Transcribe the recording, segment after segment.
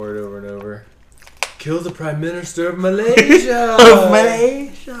Kill the Prime Minister of Malaysia.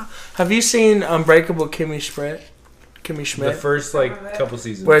 Have you seen Unbreakable Kimmy Schmidt? The first couple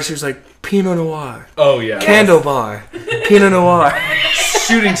seasons. Where she was like, Pinot Noir. Oh, yeah. Candle bar. Pinot Noir.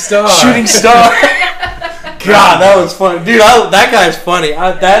 Shooting Star. Shooting Star. God, that was funny. Dude, that guy's funny.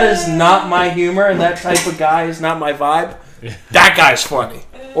 That is not my humor, and that type of guy is not my vibe. That guy's funny.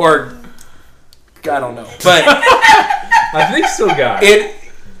 Or, I don't know. But I think still guy.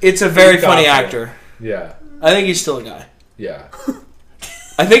 It's a very funny actor. Yeah. I think he's still a guy. Yeah.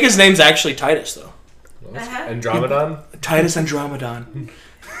 I think his name's actually Titus, though. Andromedon? Titus Andromedon.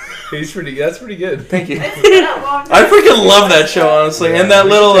 That's pretty good. Thank you. I freaking love that show, honestly. Yeah, and that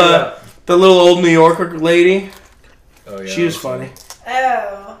little old New Yorker lady. Oh yeah. She was funny.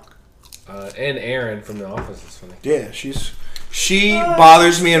 Oh. And Erin from The Office is funny. Yeah, she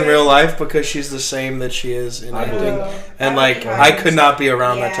bothers me in real life because she's the same that she is in acting. And I could not be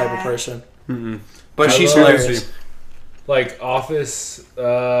around that type of person. Mm-mm. But she's hilarious. Like Office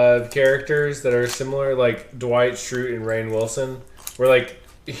characters that are similar, like Dwight Schrute and Rainn Wilson. Where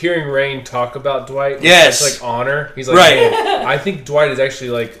hearing Rainn talk about Dwight, yes, it's honor. He's like, right. Oh, I think Dwight is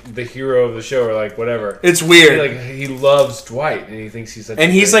actually the hero of the show, or whatever. It's weird. He loves Dwight, and he thinks he's such.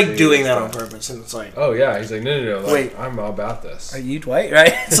 And he's doing that on purpose, and it's like, oh yeah, he's like, no, wait, I'm all about this. Are you Dwight?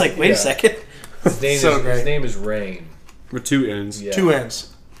 Right? It's like, wait a second. His name is Rainn with 2 N's. Yeah. 2 N's.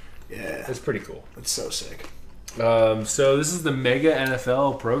 Yeah, it's pretty cool. It's so sick. So this is the Mega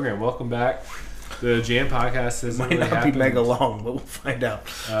NFL program. Welcome back. The Jam podcast might not be mega long, but we'll find out.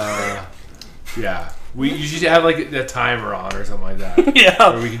 Yeah, we usually have a timer on or something like that.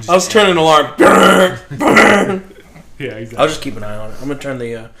 Yeah, we can just I was turning an alarm. Yeah, exactly. I'll just keep an eye on it. I'm gonna turn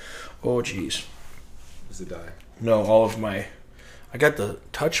the. Oh jeez. Does it die? No, all of my. I got the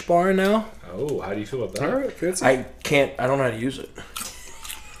touch bar now. Oh, how do you feel about that? All right, fancy. I don't know how to use it.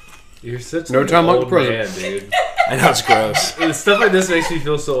 You're such no time like the present, present, dude. I know it's gross. Stuff like this makes me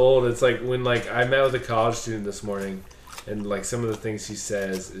feel so old. It's like when I met with a college student this morning, and some of the things he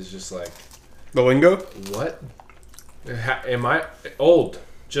says is just the lingo. What? Am I old?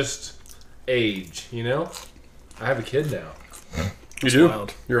 Just age, you know? I have a kid now. You do.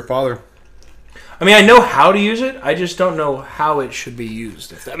 Wild. You're a father. I mean, I know how to use it. I just don't know how it should be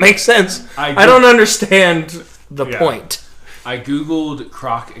used. If that makes sense. I don't understand the point. I googled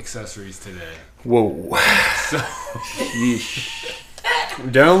Croc accessories today. Whoa. So,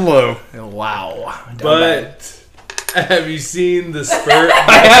 down low. Wow. But have you seen the Spurs?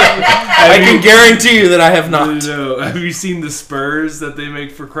 I can guarantee you that I have not. No. Have you seen the spurs that they make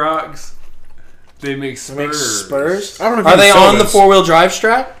for Crocs? They make spurs. I don't know. Are they on the 4-wheel drive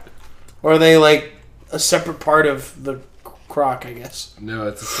strap? Or are they a separate part of the Croc, I guess? No,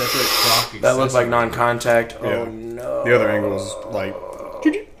 it's a separate Croc accessory. That looks like non-contact. Yeah. Oh, no. The other angle is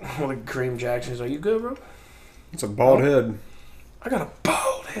Well, Kareem Jackson's like, you good, bro? It's a bald head. I got a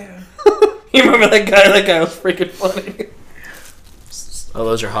bald head. You remember that guy? That guy was freaking funny. Oh,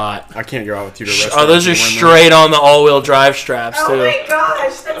 those are hot. I can't go out with you to rest. Oh, those are straight on the all-wheel drive straps, too. Oh my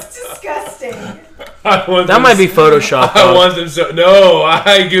gosh, that's disgusting. That might be Photoshop. I want them so. No,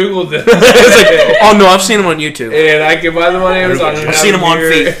 I googled it. Oh no, I've seen them on YouTube, and I can buy them on Amazon. I've seen them on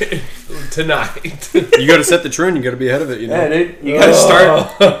feet tonight. You got to set the trend. You got to be ahead of it. You know. Yeah, dude. You got to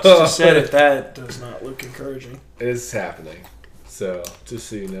start. Just said it. That does not look encouraging. It's happening. So just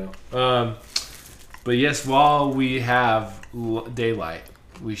so you know. But yes, while we have daylight,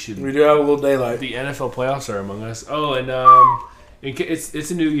 we should. We do have a little daylight. The NFL playoffs are among us. Oh, and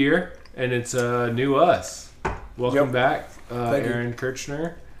it's a new year. And it's new us. Welcome back, Aaron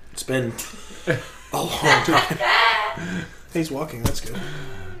Kirchner. It's been a long time. He's walking. That's good.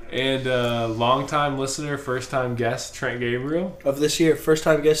 And long-time listener, first-time guest, Trent Gabriel. Of this year.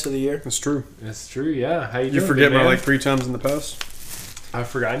 First-time guest of the year. That's true. That's true, yeah. How you doing? You forget me 3 times in the past? I've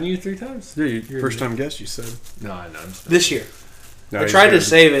forgotten you 3 times? Yeah, first-time guest, you said. No, I know. This year. No, I tried to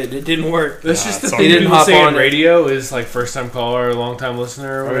save it. It didn't work. That's just the thing people didn't say on radio is first time caller or long time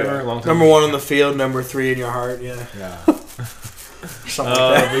listener or whatever. Yeah. Long-time number 1 on the field, number 3 in your heart. Yeah. Something like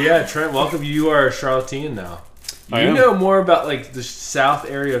that. But yeah, Trent, welcome. You are a Charlottean now. You know more about the south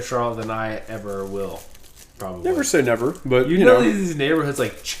area of Charlotte than I ever will. Probably. Never say never, but you know these neighborhoods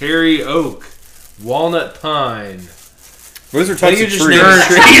like Cherry Oak, Walnut Pine. Those are types of trees.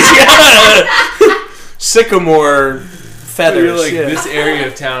 Sycamore. Feathers. This area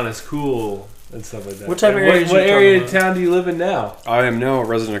of town is cool and stuff like that. What type of area? What area of town do you live in now? I am now a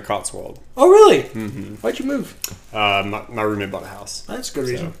resident of Cotswold. Oh, really? Mm-hmm. Why'd you move? My roommate bought a house. That's a good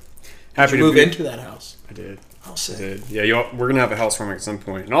reason. Happy to move into that house. I did. I'll say. Dude, yeah, we're gonna have a housewarming at some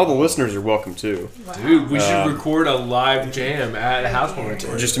point, and all the listeners are welcome too. Dude, we should record a live jam at Housewarming.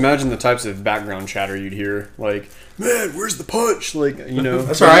 Just imagine the types of background chatter you'd hear, like, "Man, where's the punch?" Like, you know.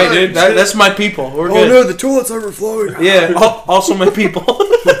 That's all right, dude. That's my people. We're Oh good. no, the toilet's overflowing. Yeah, also my people.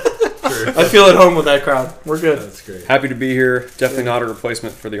 I feel at home with that crowd. We're good. That's great. Happy to be here. Definitely not a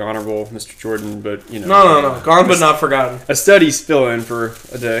replacement for the honorable Mr. Jordan, but you know. No. Gone but not forgotten. A steady fill in for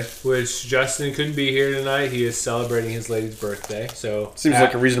a day. Which Justin couldn't be here tonight. He is celebrating his lady's birthday. So Seems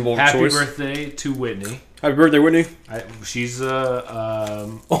like a reasonable happy choice. birthday to Whitney. Happy birthday, Whitney. She's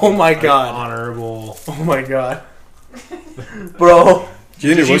a Oh my god. honorable. Oh my god. Bro.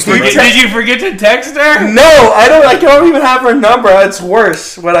 Did Did you forget to text her? No, I don't even have her number. It's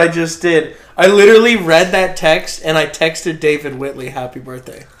worse what I just did. I literally read that text and I texted David Whitley happy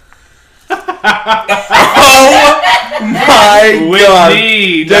birthday. Oh my god.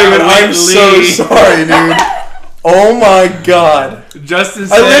 Whitney, David, not I'm Whitley. so sorry, dude. Oh my god. Justin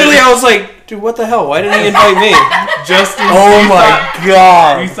said, I was like, dude, what the hell? Why didn't he invite me? Justin, Oh you my thought-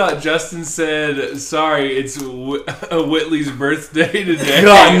 god. You thought Justin said, sorry, it's Whitley's birthday today.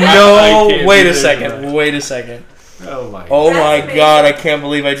 God, I no. can't Wait do a that. second. Wait a second. Oh my Oh That's my amazing. god, I can't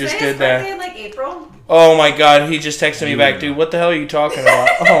believe I just Today did is that. birthday in like April. Oh my god, he just texted me back, dude. What the hell are you talking about?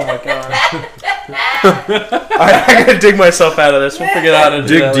 Oh my god. I gotta dig myself out of this. We'll figure out how to do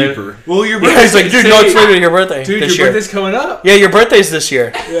Dig that later. deeper. Well, your Yeah, birthday. he's like, dude, no, it's literally your birthday Dude, this your year. birthday's coming up. Yeah, your birthday's this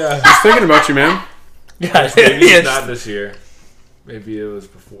year. Yeah. Just thinking about you, man. Yeah, Maybe yes. it's not this year. Maybe it was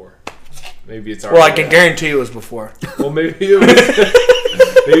before. Maybe it's already. Well, I can guarantee it was before. Well, maybe it was.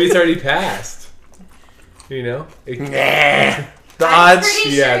 Maybe it's already passed. You know. Nah. The I'm odds.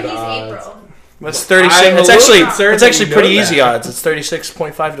 pretty Yeah, sure the he's odds. April. That's 36. I'm a It's little actually concerned it's that actually you pretty know easy that. odds. It's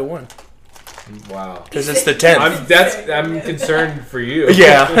 36.5 to 1 Wow. because it's the 10th. I'm concerned for you.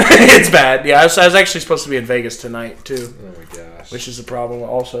 Yeah, it's bad. Yeah, I was actually supposed to be in Vegas tonight too, Oh my gosh. which is a problem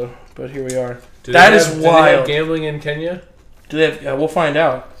also. But here we are. Do that they is have- do they have wild. gambling in Kenya? Do they have, we'll find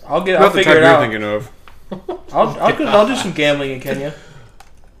out. I'll Not the figure type it you're out. thinking of. I'll do some gambling in Kenya.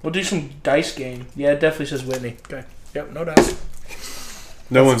 We'll do some dice game. Yeah, it definitely says Whitney. Okay. Yep, no doubt.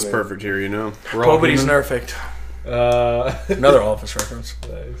 No one's amazing. perfect here, you know. We're all Nobody's human. perfect. Nice. Another Office reference.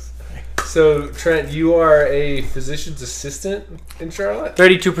 So Trent, you are a physician's assistant in Charlotte.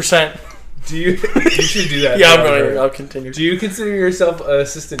 32%. Do you? You should do that. Yeah, I'm forever. going. I'll continue. Do you consider yourself an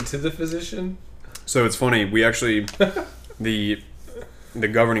assistant to the physician? So it's funny. We actually the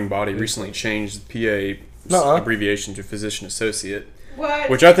governing body recently changed the PA Nuh-uh. abbreviation to physician associate, What?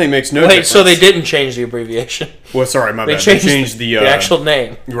 which I think makes no Wait, difference. so they didn't change the abbreviation? Well, sorry, my They bad. changed, they changed the actual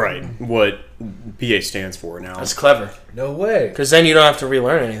name. right what PA stands for now. That's clever. No way. Because then you don't have to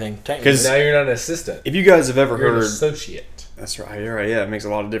relearn anything. Technically. 'Cause- Now you're not an assistant. If you guys have ever You're an heard, associate. that's right. You're right. Yeah, it makes a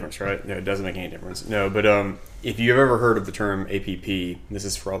lot of difference, right? No, it doesn't make any difference. No, but if you've ever heard of the term APP, this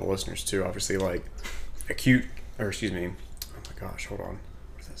is for all the listeners too. Obviously, like acute, or excuse me. Oh my gosh, hold on.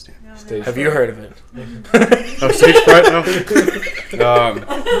 What does that stand for? No, no. Stage Have you heard of it? Oh, stage fright. No.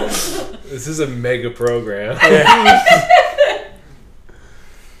 This is a mega program.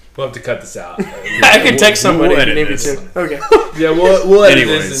 We'll have to cut this out. I can text somebody we'll if you need edit me this. to. Okay. Yeah, we'll edit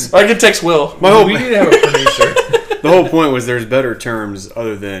Anyways. this. I can text Will. My And whole we need to have a producer. the whole point was there's better terms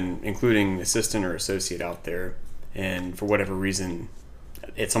other than including assistant or associate out there, and for whatever reason,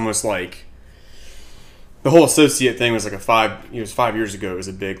 it's almost like the whole associate thing was like 5 years ago. It was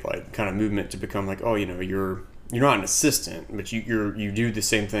a big like kind of movement to become like, oh, you know, you're not an assistant, but you do the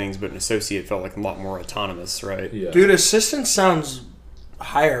same things, but an associate felt like a lot more autonomous, right? Yeah. Dude, assistant sounds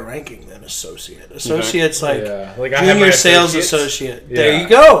higher ranking than associate. Associate's like Yeah. Like I have my junior sales associates. associate. There Yeah. you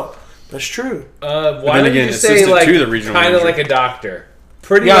go. That's true. Why then don't again, you just say assistant like to the regional kind of manager. like a doctor?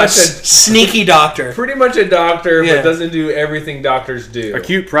 Pretty Yeah, much sneaky doctor. pretty much a doctor, Yeah. but doesn't do everything doctors do.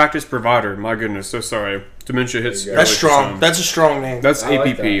 Acute practice provider. My goodness, so sorry. Dementia hits. There you go. That's early strong. soon. That's a strong name. That's I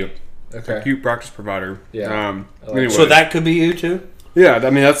like APP. Okay. Acute practice provider. Yeah. I like Anyway. So that could be you too. Yeah,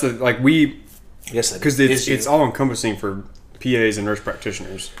 I mean that's we Yes, because it's all encompassing for PAs and nurse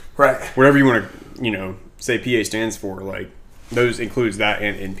practitioners. right. Whatever you want to say PA stands for, like those includes that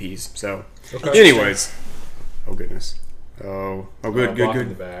and NPs. So, Okay. anyways, oh goodness, oh good. In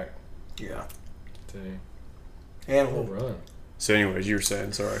the back. Yeah. Dang. And We'll we'll run. So, anyways, you were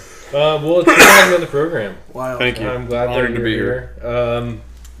saying sorry. Well, it's good to have you on the program. wild. Thank you. I'm glad Honored that to you're be here.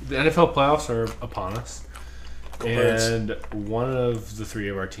 The NFL playoffs are upon us, Birds. and one of the three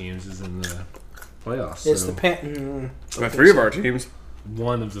of our teams is in the playoffs. It's so the pan. About three of our teams.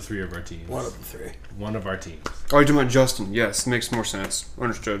 one of the three of our teams. One of the three. One of our teams. Oh, you're talking about Justin? Yes, makes more sense.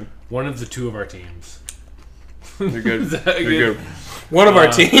 Understood. One of the two of our teams. You're good. Is that You're good. One of our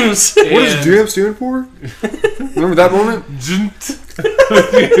teams. What does jam stand for? Remember that moment?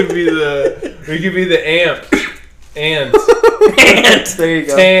 We could be the amp. Ant. Ant. There you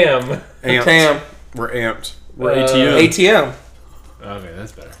go. Tam. Amped. Tam. We're amped. We're Uh, ATM. ATM. Okay,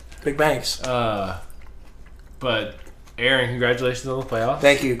 that's better. Big banks. But Aaron, congratulations on the playoffs.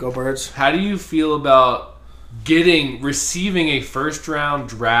 Thank you. Go Birds. How do you feel about receiving a first round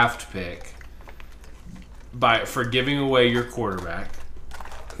draft pick for giving away your quarterback?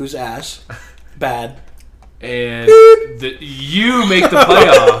 Who's ass? Bad. And you make the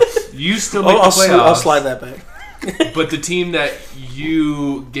playoffs. You still make the playoffs. I'll slide that back. But the team that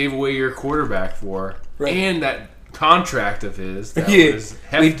you gave away your quarterback for, Right. and that contract of his, that Yeah. was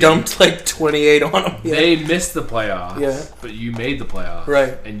hefty, We dumped like 28 on them. Yeah. They missed the playoffs. Yeah. But you made the playoffs.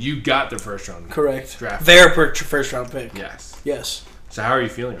 Right. And you got the first round. Correct. Draft. Their first round pick. Yes. Yes. So how are you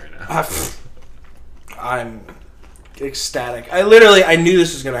feeling right now? I'm ecstatic. I knew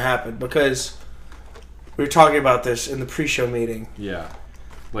this was going to happen because we were talking about this in the pre-show meeting. Yeah.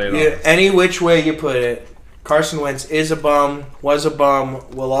 Lay it Yeah, on. any which way you put it, Carson Wentz is a bum, was a bum,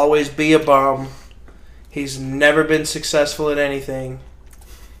 will always be a bum. He's never been successful at anything.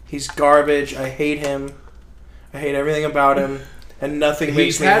 He's garbage. I hate him. I hate everything about him, and nothing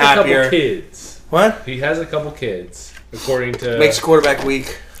makes He's me had happier. a couple kids. What? He has a couple kids, according to. Makes quarterback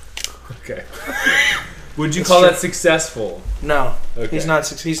weak. Okay. Would you It's call true. that successful? No, Okay. he's not.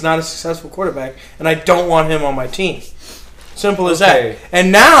 He's not a successful quarterback, and I don't want him on my team. Simple as Okay. that.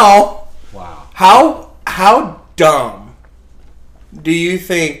 And now, Wow. how dumb do you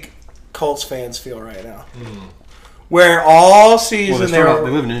think Colts fans feel right now? Where all season Well, they they were.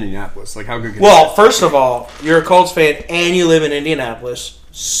 live in Indianapolis. Like, how good can Well, first of all, you're a Colts fan and you live in Indianapolis.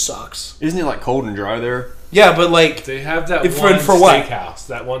 Sucks. Isn't it, like, cold and dry there? Yeah, but like They have that If- one for what? steakhouse.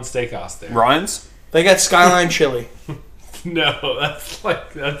 That one steakhouse there. Ryan's? they got Skyline Chili. No, that's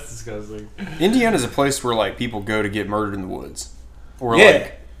disgusting. Indiana's a place where, like, people go to get murdered in the woods. Or, Yeah.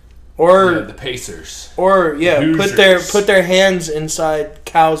 like, Or Yeah, the Pacers. Hoosiers. put Hoosiers. their hands inside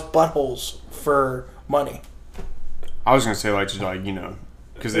cows' buttholes for money. I was going to say, like, just, like, you know,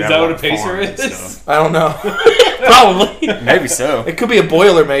 because Is that what a pacer is? Stuff. I don't know. Probably. Maybe so. It could be a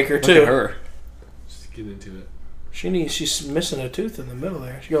Boilermaker Look too. at her. Just get into it. She's missing a tooth in the middle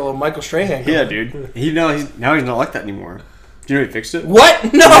there. She got a little Michael Strahan. Yeah, going. dude. Now he's not like that anymore. Do you know he fixed it?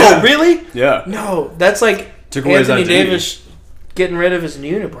 What? No, Yeah. really? Yeah. No, that's like Took away his Anthony identity. Davis getting rid of his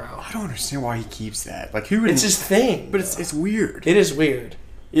unibrow. I don't understand why he keeps that. Like, who would... It's his thing. But it's weird. It is weird,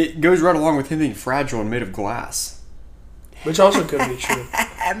 It goes right along with him being fragile and made of glass. which also could be true.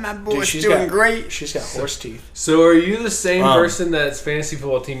 And my Dude, boy's she's doing got great. She's got horse teeth. So are you the same Um, person that's fantasy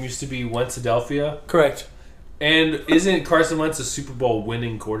football team used to be Wentz-Adelphia? Correct. And isn't Carson Wentz a Super Bowl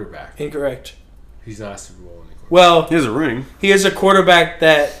winning quarterback? Incorrect. He's not a Super Bowl winning quarterback. Well, He has a ring. he is a quarterback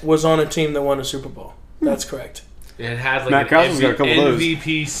that was on a team that won a Super Bowl. That's correct. And had like Matt an Cousins got a couple of those.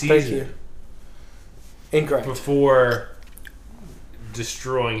 MVP season Thank you. Incorrect. before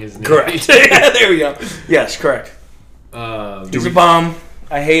destroying his name. Correct. There we go. Yes, correct. He's a bum.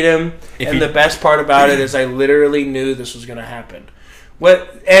 I hate him. If And he- the best part about it is I literally knew this was going to happen.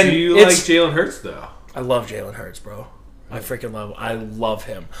 What? And Do you like it's, Jalen Hurts though? I love Jalen Hurts, bro. I freaking love him. I love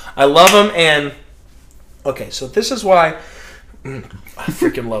him. I love him. And okay, so this is why I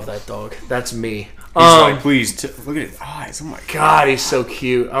freaking love that dog. That's me. He's like, please, look at his eyes. Oh my god. God, he's so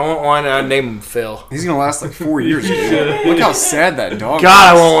cute. I want one. I'd name him Phil. He's gonna last like 4 years, dude. Look how sad that dog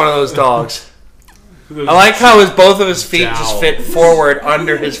God, I is. want one of those dogs. I like how both of his feet just fit forward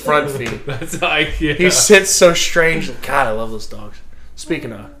under his front feet. That's IKEA. He sits so strangely. God, I love those dogs.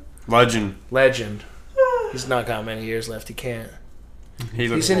 Speaking of Legend. legend, he's not got many years left. He can't. He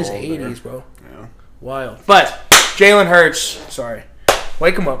looks He's in his old 80s, bro. there. Yeah. Wild. But Jalen Hurts. Sorry.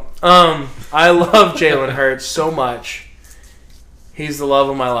 Wake him up. I love Jalen Hurts so much. He's the love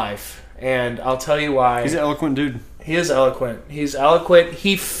of my life. And I'll tell you why. He's an eloquent dude. He is eloquent. He's eloquent.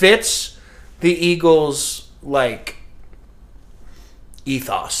 He fits the Eagles, like,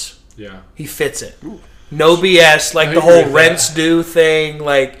 ethos. Yeah. He fits it. No BS, like I the agree whole with rents that. due thing.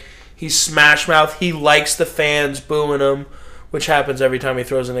 Like, he's smash mouth. He likes the fans booing him, which happens every time he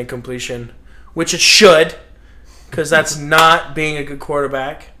throws an incompletion, which it should, because that's not being a good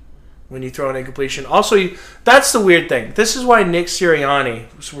quarterback when you throw an incompletion. Also, that's the weird thing. This is why Nick Sirianni,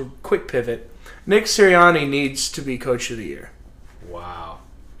 so we're quick pivot, Nick Sirianni needs to be Coach of the Year. Wow.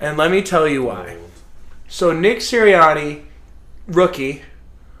 And let me tell you why. So Nick Sirianni, rookie.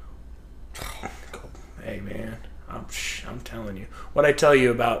 Hey man, I'm telling you what I tell you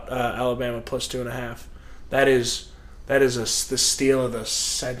about Alabama plus 2.5. That is the steal of the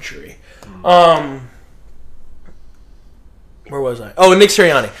century. Where was I? Oh, Nick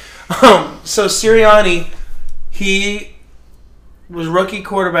Sirianni. So Sirianni, he was rookie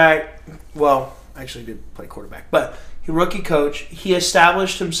quarterback. Well, actually did play quarterback, but he rookie coach. He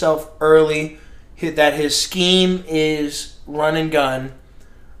established himself early that his scheme is run and gun.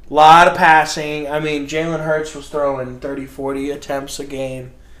 A lot of passing. I mean, Jalen Hurts was throwing 30, 40 attempts a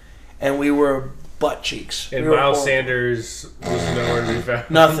game, and we were butt cheeks. And We were Miles horrible. Sanders was nowhere to be found.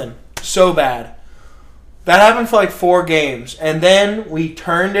 Nothing. So bad. That happened for like 4 games. And then we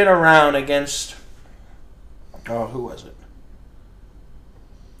turned it around against... Oh, who was it?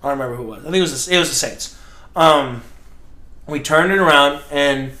 I don't remember who it was. I think it was the Saints. We turned it around,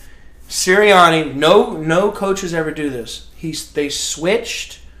 and Sirianni, no coaches ever do this. They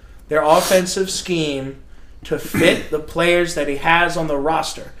switched their offensive scheme to fit the players that he has on the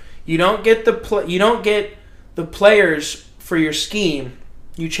roster. You don't get the players for your scheme.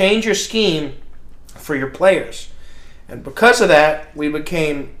 You change your scheme for your players. And because of that, we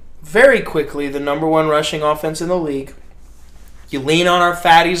became very quickly the number 1 rushing offense in the league. You lean on our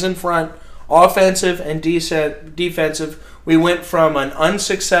fatties in front, offensive and defensive. We went from an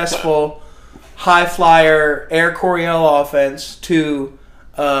unsuccessful high flyer Air Coryell offense to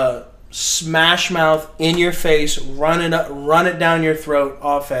smash mouth, in your face, run it down your throat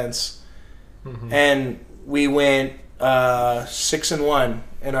offense. Mm-hmm. And we went 6-1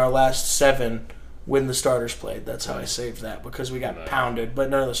 in our last 7 when the starters played. That's how I saved that, because we got pounded, but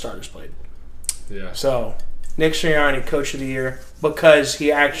none of the starters played. Yeah. So Nick Sirianni, Coach of the Year, because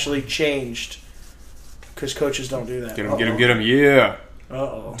he actually changed. Because coaches don't do that. Get him, yeah.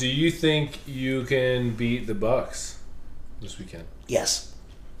 Uh-oh. Do you think you can beat the Bucks this weekend? Yes.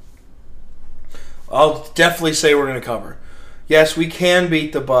 I'll definitely say we're going to cover. Yes, we can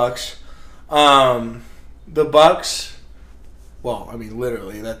beat the Bucks. The Bucks, well, I mean,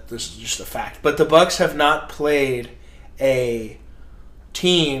 literally, this is just a fact. But the Bucks have not played a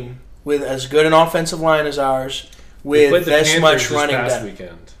team with as good an offensive line as ours, with this much running depth.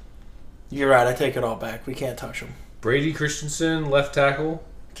 Weekend. You're right. I take it all back. We can't touch them. Brady Christensen, left tackle.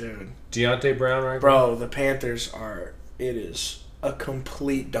 Dude. Deontay Brown, right? Bro, the Panthers it is a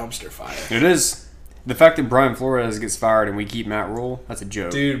complete dumpster fire. It is. The fact that Brian Flores gets fired and we keep Matt Rule, that's a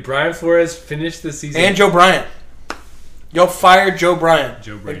joke. Dude, Brian Flores finished the season. And Joe Bryant. Y'all fired Joe Bryant.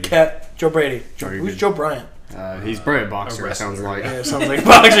 Joe Brady. And kept Joe Brady. Are you Who's good? Joe Bryant? He's probably a boxer, a it sounds wrestler, like. Yeah, sounds like a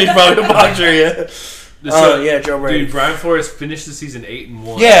boxer. He's probably a boxer, yeah. So, yeah, Joe Brady. Dude, Brian Flores finished the season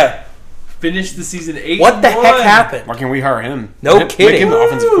 8-1. Yeah. Finished the season 8-1. What the heck happened? Why can't we hire him? No Make kidding. him the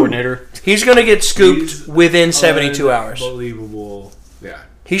offensive coordinator. He's going to get scooped He's within 72 hours. Unbelievable. Yeah.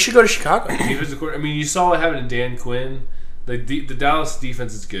 He should go to Chicago. I mean, you saw what happened to Dan Quinn. The Dallas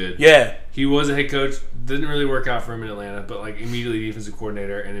defense is good. Yeah. He was a head coach. Didn't really work out for him in Atlanta, but like immediately defensive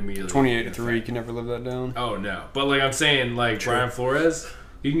coordinator and immediately 28-3, can never live that down. Oh no! But like I'm saying, like True. Brian Flores,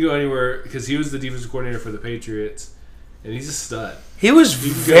 he can go anywhere because he was the defensive coordinator for the Patriots, and he's a stud. He was He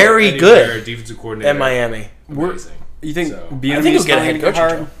can go very anywhere, good defensive coordinator at Miami. Amazing. You think So, BMD I think he'll is get a finally head gonna coaching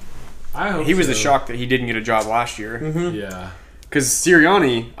hired? job. I hope He was the so. shock that he didn't get a job last year. Mm-hmm. Yeah. Because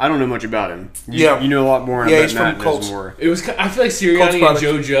Sirianni, I don't know much about him. You know a lot more. Yeah, I bet he's from Matt knows Colts. more. It was. I feel like Colts Sirianni and product.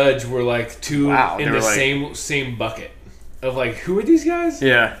 Joe Judge were like two Wow, in they the were like- same bucket of like who are these guys?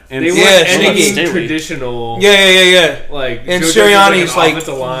 Yeah, and They Yeah, weren't Sneaky. anything Staley. traditional. Yeah. Like And Joe Judge was Sirianni's like, an like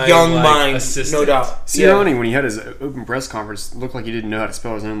offensive line, young like, mind, assistant. no doubt. Sirianni, when he had his open press conference, looked like he didn't know how to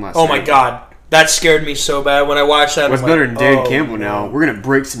spell his name last Oh night. my god, that scared me so bad when I watched that. What's I'm better like, than Dan oh, Campbell now? no. We're gonna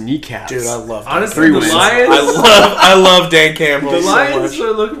break some kneecaps. Dude, I love Dan Honestly, 3 the wins. Lions. I love Dan Campbell. The so Lions much.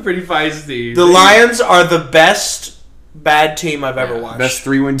 are looking pretty feisty. The Lions are the best bad team I've ever watched. Best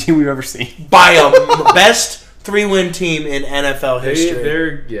 3-win team we've ever seen. By a best 3-win team in NFL history.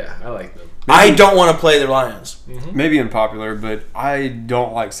 They're I like them. I don't want to play the Lions. Maybe unpopular, but I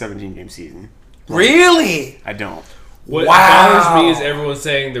don't like 17-game season. Really? I don't. What Wow. bothers me is everyone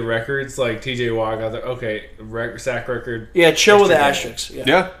saying the records like TJ Watt got there. Okay, sack record. Yeah, chill with the Extra asterisks. Yeah.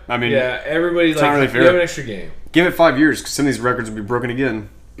 Yeah, I mean, Yeah, everybody's It's not like really you fair. have an extra game. give it 5 years because some of these records will be broken again.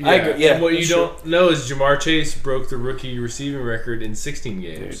 I agree. Yeah, and what you that's don't know is Jamar Chase broke the rookie receiving record in 16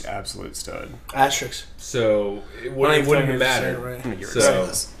 games. Dude, absolute stud. Asterisks. So it I don't wouldn't, even wouldn't think have I say it mattered. right. I'm gonna get rid So- of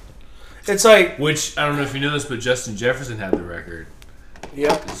this. It's like, Which I don't know if you know this, but Justin Jefferson had the record.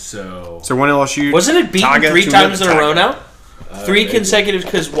 yep. So So when LSU Wasn't it beaten Tiger 3 to times in a Tiger. row now? 3 maybe. consecutive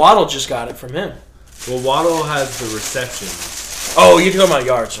because Waddle just got it from him. Well, Waddle has the receptions. Oh, you're talking about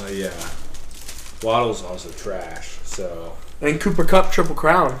yards. Yeah. Waddle's also trash. So And Cooper Cup triple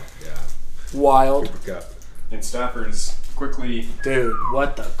crown. yeah, Wild. Cooper Kupp. and Stafford's quickly. Dude,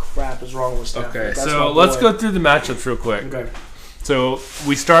 what the crap is wrong with Stafford? Okay, That's so my let's boy. go through the matchups real quick. Okay. So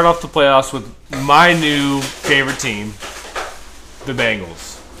we start off the playoffs with my new favorite team, The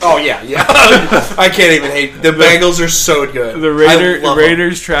Bengals. Oh yeah. I can't even hate. The Bengals are so good. The I love 'em.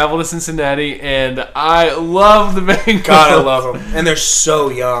 Raiders travel to Cincinnati, and I love the Bengals. God, I love them, and they're so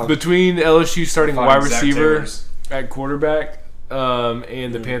young. Between LSU starting a wide Zach receiver Taylor's. at quarterback,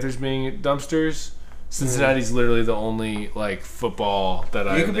 and the Panthers being dumpsters, Cincinnati's literally the only like football that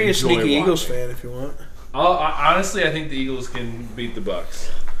I You could be a enjoy sneaky Eagles watching. fan if you want. Honestly, I think the Eagles can beat the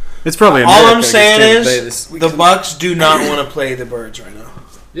Bucks. It's probably All America I'm against saying Tampa Bay is this the weekend. Bucks do not want to play the Birds right now.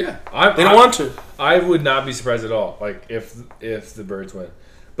 Yeah, They don't want to. I would not be surprised at all. Like if the Birds win,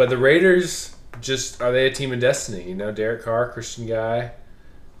 but the Raiders just are they a team of destiny? You know, Derek Carr, Christian guy.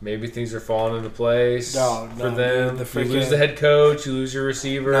 Maybe things are falling into place No, for dude, them. the You lose freaking- the head coach, you lose your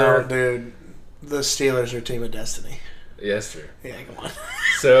receiver. No, dude. The Steelers are a team of destiny. Yes, true. Yeah, come on.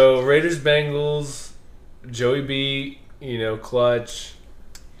 So Raiders, Bengals, Joey B. Clutch.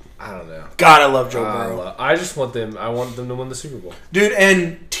 I don't know. God, I love Joe Burrow. I just want them. I want them to win the Super Bowl. Dude,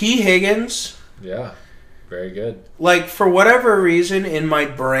 and T. Higgins, Yeah, very good. like, for whatever reason, in my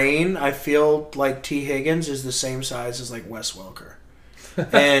brain, I feel like T. Higgins is the same size as, like, Wes Welker.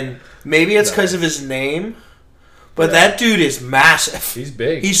 And maybe it's because of his name, but Yeah. that dude is massive. He's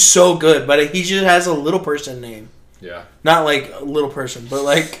big. He's so good, but he just has a little person name. yeah. Not like a little person, but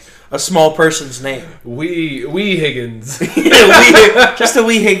like a small person's name. Wee Higgins. Just a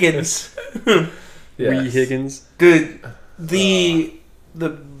wee Higgins. Yes. Wee Higgins. Dude, the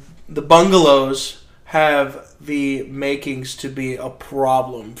bungalows have the makings to be a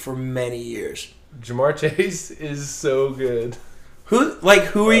problem for many years. Jamar Chase is so good. Who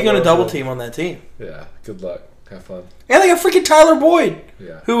are you going to double team on that team? Yeah. Good luck. Have fun. And they got freaking Tyler Boyd,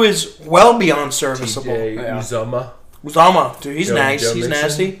 Yeah. who is well beyond serviceable. TJ Yeah. Uzama. Uzama, dude, he's Joe- nice. Joe He's Mixon.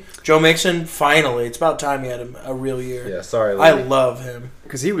 nasty. Joe Mixon, finally. It's about time he had a real year. Yeah. Sorry. I lady. love him.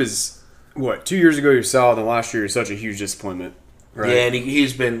 Because he was, 2 years ago he was solid, and last year he was such a huge disappointment. Right? Yeah, and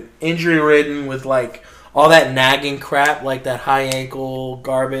he's been injury ridden with like all that nagging crap, like that high ankle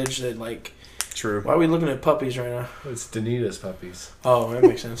garbage. That like, True. why are we looking at puppies right now? It's Danita's puppies. Oh, that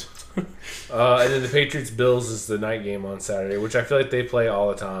makes sense. And then the Patriots Bills is the night game on Saturday, which I feel like they play all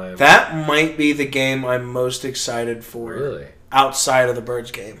the time. That might be the game I'm most excited for. Really? Outside of the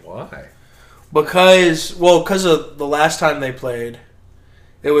Birds game, Why? because of the last time they played,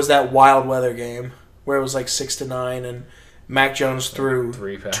 it was that wild weather game where it was like 6-9 and Mac Jones threw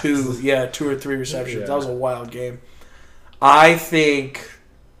 3 passes. 2 or 3 receptions. Yeah. That was a wild game.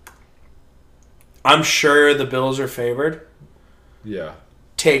 I'm sure the Bills are favored. Yeah.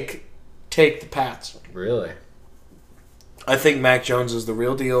 Take the Pats. Really? I think Mac Jones is the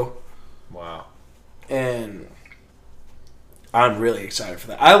real deal, Wow. and I'm really excited for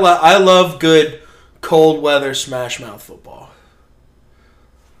that. I love good cold weather smash mouth football.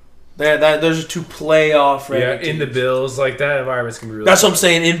 Those are 2 playoff ready. Yeah, in the teams. Bills, like that environment's gonna be really. That's what fun. I'm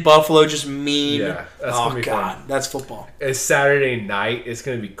saying. In Buffalo, just mean. Yeah, that's oh gonna be God, fun. that's football. It's Saturday night. It's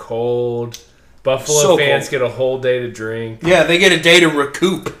gonna be cold. Buffalo So fans cold. get a whole day to drink. Yeah, they get a day to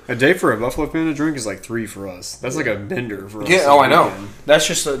recoup. A day for a Buffalo fan to drink is like 3 for us. That's like a bender for us. Yeah, oh, I know. That's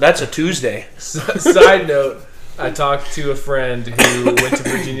a Tuesday. Side note: I talked to a friend who went to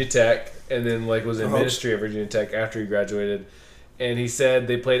Virginia Tech and then like was in ministry at Virginia Tech after he graduated, and he said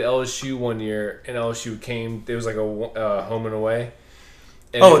they played LSU one year and LSU came. It was like a home and away.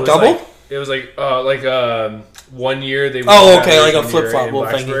 And Oh, it a was double? It was like 1 year they. Oh, went okay, down like a one flip-flop year in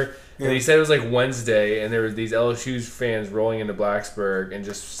little thingy. Blacksburg. And he said it was like Wednesday, and there were these LSU fans rolling into Blacksburg and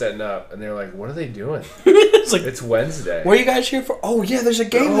just setting up, and they were like, "What are they doing? It's like, It's Wednesday." what are you guys here for? Oh yeah, there's a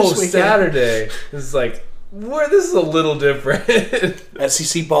game Oh, this weekend. Saturday. It's like, this is a little different.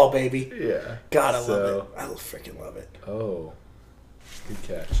 SEC ball, baby. Yeah. God, I love So- it. I freaking love it. Oh, good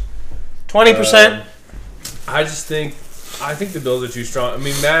catch. 20%. I think the Bills are too strong. I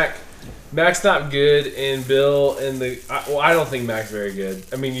mean, Mac's not good, and Bill and I don't think Mac's very good.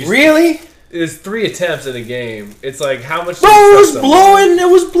 I mean, Really? It's 3 attempts in a game. It's like how much? Bro, do you it was trust someone? blowing. It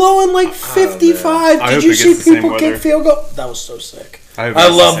was blowing like 55. I Did hope you it see gets the same people weather. kick field goal? That was so sick. hope I it's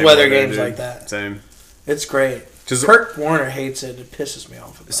the love same weather games dude. like that. Same. It's great. Just- Kurt Warner hates it. It pisses me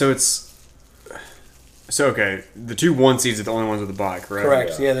off. About So okay, the 2 1 seeds are the only ones with a bye, correct?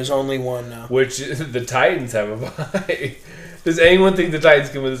 Correct. Yeah, there's only one now. Which the Titans have a bye. Does anyone think the Titans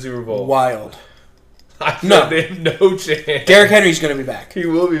can win the Super Bowl? Wild. I feel No. like they have no chance. Derrick Henry's going to be back. He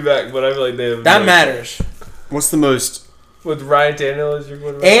will be back, but I feel like they have That no matters. What's the most? With Ryan Tannehill as your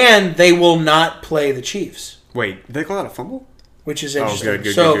quarterback. And they will not play the Chiefs, Wait, did they call that a fumble? which is Oh, interesting.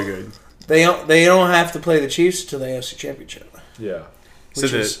 good. So they don't have to play the Chiefs until the AFC Championship, Yeah. So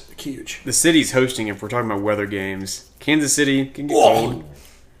which the is huge. the city's hosting. If we're talking about weather games, Kansas City can get Whoa. cold.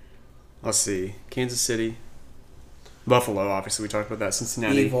 Let's see, Kansas City. Buffalo, obviously, we talked about that.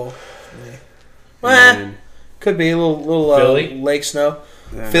 Cincinnati. Evil. Yeah. And Well, then, could be a little Philly? lake snow.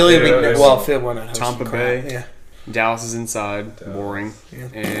 then Philly would be yeah, well. Philly won at Tampa crap. Bay. Yeah. Dallas is inside. Dallas. Boring. Yeah.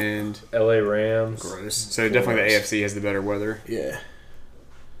 And LA Rams. gross. So definitely the AFC has the better weather. Yeah.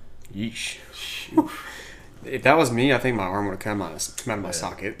 Yeesh. If that was me, I think my arm would have come out of my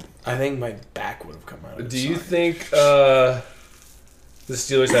socket. I think my back would have come out. Of Do its you socket. think the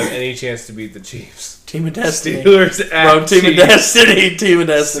Steelers have any chance to beat the Chiefs? Team of Destiny? Steelers at Bro, Team of Chiefs. Destiny. Team of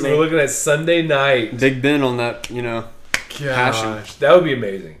We're Destiny. looking at Sunday night. Big Ben on that, Gosh, that would be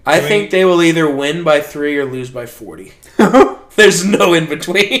amazing. I Can think we- they will either win by 3 or lose by 40. There's no in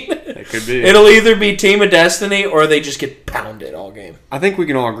between. It could be. It'll either be Team of Destiny or they just get pounded all game. I think we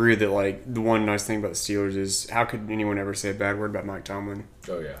can all agree that, like, the one nice thing about the Steelers is how could anyone ever say a bad word about Mike Tomlin?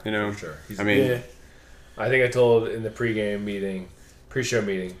 Oh yeah, You know, for sure. I mean, Yeah. I think I told in the pre-show meeting,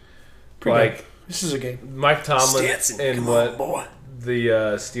 Pre-game. like This is a game. Mike Tomlin Stanson, and come what on, boy. the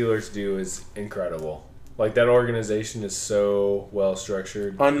Steelers do is incredible. Like that organization is so well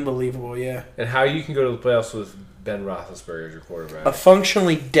structured, Unbelievable, yeah. and how you can go to the playoffs with Ben Roethlisberger as your quarterback. A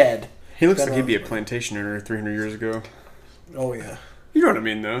functionally dead. He looks Ben like he'd be a Roethlisberger. plantation owner 300 years ago. Oh, yeah. You know what I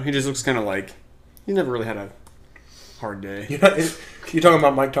mean, though? He just looks kind of like he never really had a hard day. You talking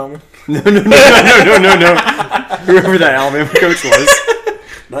about Mike Tomlin? No. Whoever that Alabama coach was.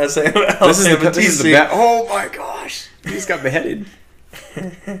 Not saying This is the bad. Oh my gosh, he just got beheaded.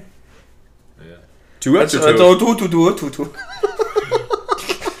 yeah. Two That's extra two.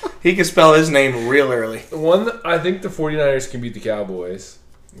 He can spell his name real early. One, I think the 49ers can beat the Cowboys.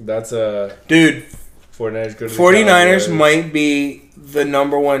 That's a Dude, 49ers go to the 49ers Cowboys. might be the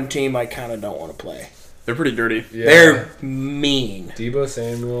number one team I kind of don't want to play. They're pretty dirty. Yeah. They're mean. Debo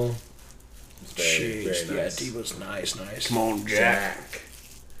Samuel. It's very, Jeez, very nice. yeah, Debo's nice. Come on, Jack.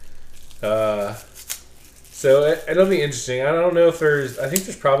 So it'll be interesting. I don't know if there's. I think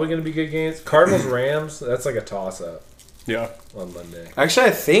there's probably going to be good games. Cardinals Rams. That's like a toss up Yeah. on Monday. Actually,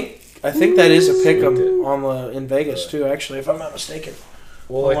 I think that is a pick 'em in Vegas too. Actually, if I'm not mistaken.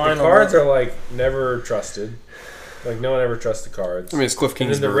 Well, like line the on Cards that. are like never trusted. Like no one ever trusts the Cards. I mean, it's Cliff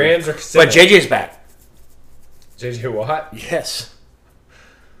and then the Kingsbury. Rams are. But JJ's back. JJ Watt. Yes.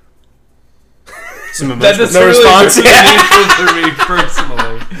 Some That emotional. doesn't No really response. mean for me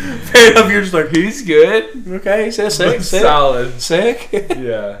personally. Fair enough. You're just like he's good. Okay, he says sick. Solid. Sick.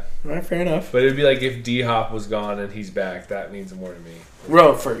 Yeah. Right, fair enough. But it'd be like if D Hop was gone and he's back. That means more to me.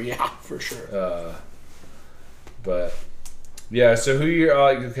 For sure. But yeah. So who you're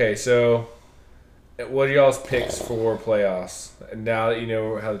okay? So what are y'all's picks for playoffs? And now that you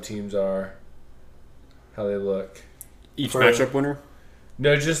know how the teams are, how they look. Each For- matchup winner.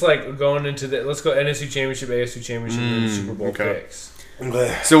 No, just like going into the. Let's go NFC Championship, AFC Championship, and Super Bowl okay. picks.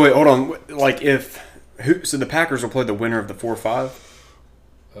 So wait, hold on. Like so the Packers will play the winner of the 4-5.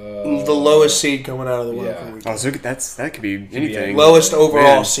 The lowest seed coming out of the yeah. wild card Oh, so that could be anything. lowest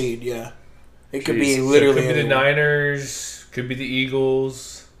overall Man. seed. Yeah, it could Jeez. be So it literally. Could be the anyone. Niners. Could be the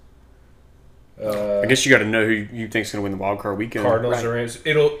Eagles. I guess you got to know who you think's going to win the wild card weekend. Cardinals Right. or Rams.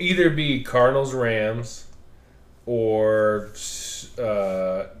 It'll either be Cardinals, Rams, or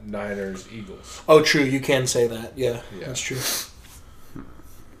Niners, Eagles. Oh, true. You can say that. Yeah, Yeah. that's true.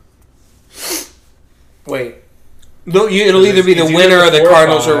 Wait. No, it'll either be the It's winner either of the the 4 or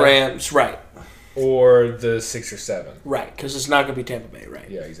Cardinals or 5. Rams. Right. Or the 6 or 7. Right. Because it's not going to be Tampa Bay. Right.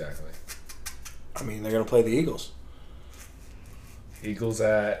 Yeah, exactly. I mean, they're going to play the Eagles. Eagles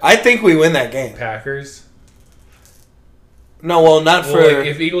at I think we win that game. Packers. No, well, not for. Well, like,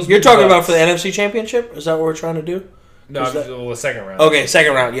 if Eagles You're beat talking Bucks- about for the NFC Championship? Is that what we're trying to do? No, is that- well, the second round. Okay,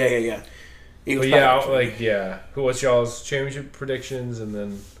 second round. Yeah. Eagles. But yeah, Packers. like yeah. What's y'all's championship predictions and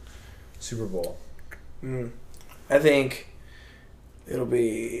then Super Bowl? I think it'll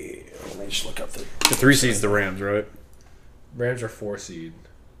be. Let me just look up the. The 3 seed's the Rams, right? Rams are 4 seed.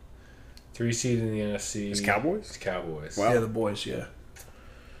 3 seed in the NFC. It's Cowboys? It's Cowboys. Wow. Yeah, the boys. Yeah,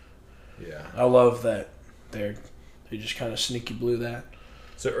 Yeah. I love that. They just kind of sneaky blew that.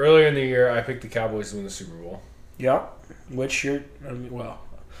 So earlier in the year, I picked the Cowboys to win the Super Bowl. Yeah, which you're. I mean, well,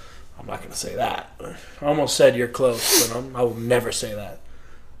 I'm not going to say that. I almost said you're close, but I will never say that.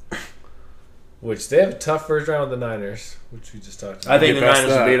 Which they have a tough first round with the Niners, which we just talked about. I think Get the past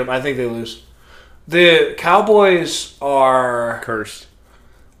Niners will that. beat them. I think they lose. The Cowboys are. Cursed.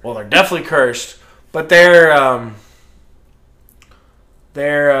 Well, they're definitely cursed, but they're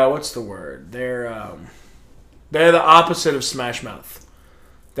what's the word? They're the opposite of Smash Mouth.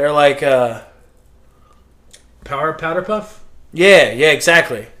 They're like Powder Puff? yeah,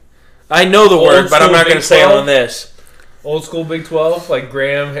 exactly. I know the Old word, but I'm school not going Big to say it 12? on this. Old school Big 12, like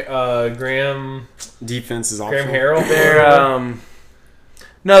Graham Defense is awful. Harrell.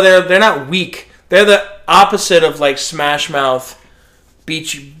 They're not weak. They're the opposite of like Smash Mouth,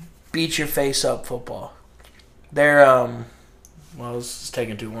 beat your face up football. They're well, this is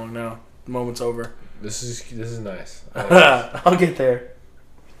taking too long now. The moment's over. This is nice. I'll get there.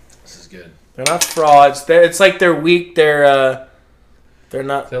 This is good. They're not frauds. It's like they're weak. They're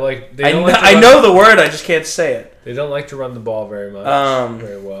not. I know the word. I just can't say it. They don't like to run the ball very much.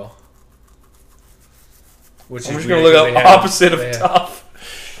 Very well. Which I'm is just gonna look up opposite of tough.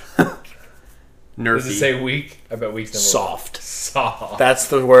 Nerfy. Does it say weak? I bet weak's number Soft. one. Soft. That's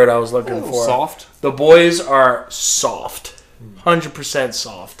the word I was looking for. Soft. The boys are soft. 100%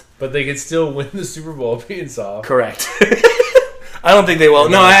 soft. But they could still win the Super Bowl being soft. Correct. I don't think they will.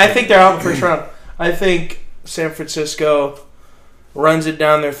 No, I think they're out in the first round. I think San Francisco runs it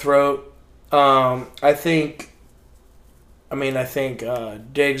down their throat. I think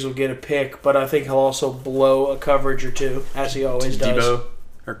Diggs will get a pick, but I think he'll also blow a coverage or two, as he always does. Debo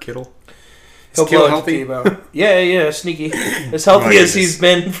or Kittle. He'll Kittle blow healthy? it to Debo. Yeah, sneaky. As healthy as he's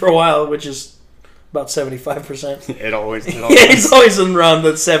been for a while, which is about 75%. It always. Yeah, he's always around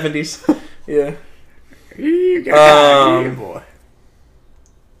the 70s. Yeah. You got it, boy.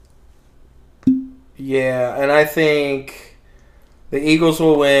 Yeah, and I think the Eagles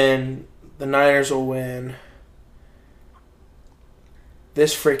will win. The Niners will win.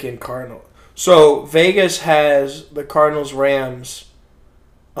 This freaking Cardinal. So Vegas has the Cardinals Rams.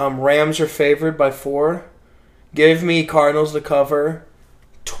 Rams are favored by 4. Give me Cardinals to cover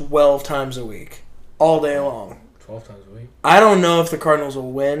 12 times a week, all day long. 12 times a week. I don't know if the Cardinals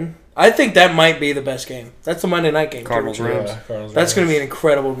will win. I think that might be the best game. That's the Monday night game. Cardinals Rams. Yeah, Cardinals That's going to be an Rams.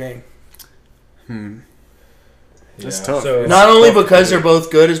 incredible game. That's tough. So Not only because they're both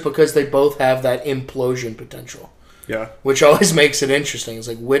good, is because they both have that implosion potential. Yeah. Which always makes it interesting. It's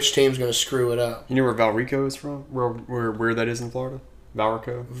like, which team's going to screw it up? You know where Valrico is from? Where that is in Florida?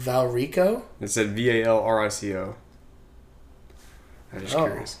 Valrico? Valrico? It said Valrico. I'm just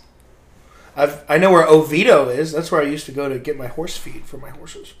curious. I know where Oviedo is. That's where I used to go to get my horse feed for my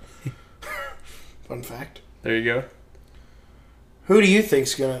horses. Fun fact. There you go. Who do you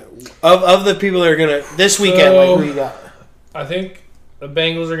think's gonna of the people that are gonna this weekend? Like, who you got? I think the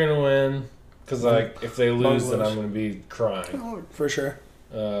Bengals are gonna win because like if they lose, then Bengals. I'm gonna be crying. For sure.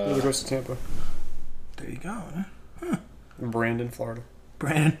 It goes to Tampa. There you go. Huh? Brandon, Florida.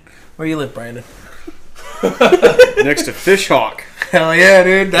 Brandon, where you live, Brandon? Next to Fishhawk. Hell yeah,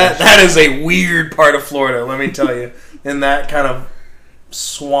 dude. That is a weird part of Florida. Let me tell you, in that kind of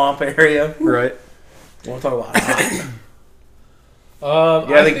swamp area. Right. We'll talk about that.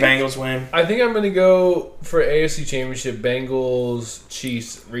 I think Bengals win. I think I'm gonna go for AFC Championship Bengals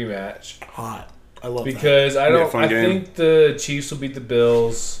Chiefs rematch Hot. I love because I Be a don't. fun I game. think the Chiefs will beat the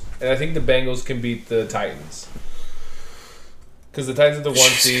Bills, and I think the Bengals can beat the Titans because the Titans are the 1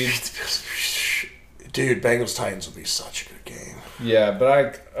 seed. Dude, Bengals Titans will be such a good game. Yeah,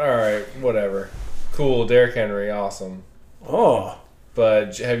 but all right, whatever. Cool, Derrick Henry, awesome. Oh,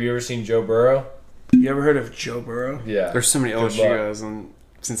 But have you ever seen Joe Burrow? you ever heard of Joe Burrow? Yeah, There's so many Good LSU luck. guys on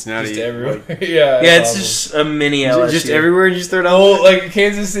Cincinnati. just everywhere. Like, yeah, Yeah, it's awesome. just a mini LSU. just everywhere you just throw it out. Oh, like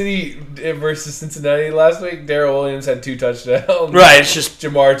Kansas City versus Cincinnati last week. Darrell Williams had 2 touchdowns. Right, it's just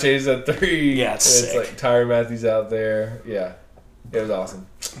Jamar Chase had 3. Yeah, it's And sick. like Tyrann Matthews out there. Yeah, it was awesome.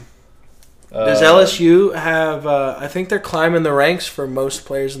 Does LSU have? I think they're climbing the ranks for most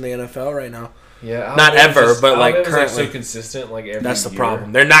players in the NFL right now. Yeah, Not Alabama's ever, but, like, Alabama's, currently. so consistent. Like every That's the year.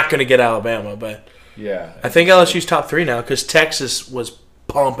 problem. They're not going to get Alabama, but Yeah, I think LSU's top 3 now because Texas was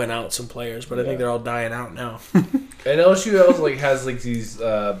pumping out some players, but I Yeah. think they're all dying out now. and LSU also has like these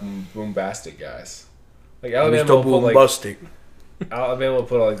bombastic guys. Like Alabama will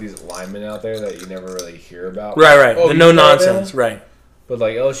put like these linemen out there that you never really hear about. Right. Oh, the you no know Alabama? nonsense. Right. But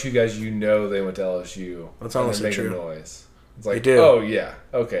like LSU guys, they went to LSU. That's and honestly they make true. a noise. It's like, They do. oh yeah,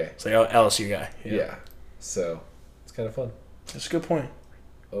 okay, It's like LSU guy. yeah. So it's kind of fun. That's a good point.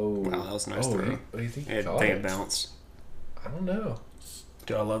 Oh, Wow, that was a nice oh, throw. what do you think? I he caught think it it? bounced. I don't know.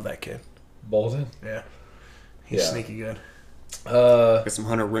 Dude, I love that kid. Bolden. Yeah. He's Yeah. sneaky good. Got some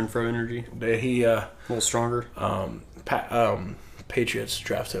Hunter Renfro energy. He A little stronger. Patriots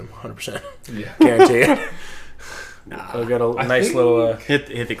draft him 100%. Yeah. Guarantee it. Nah. I've got a I nice think- little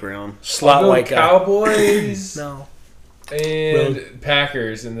Hit the ground. slot I'll go white guy. Cowboys No. and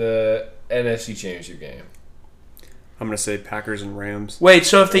Packers in the NFC Championship game. I'm gonna say Packers and Rams. Wait,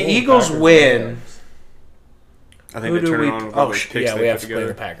 so if the Oh, Eagles Packers and win, Rams. I think who they do turn we? it on with all Oh, those picks yeah, they we put have to play together.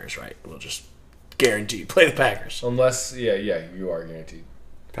 the Packers, right? We'll just guarantee play the Packers. Unless, yeah, you are guaranteed.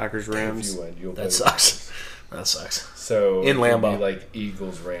 Packers If Rams. you win, you'll play That the sucks. That sucks. So In it would Lambeau. be like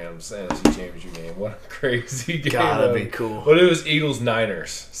Eagles Rams NFC Championship game. What a crazy game! God, that'd be cool. What if it was Eagles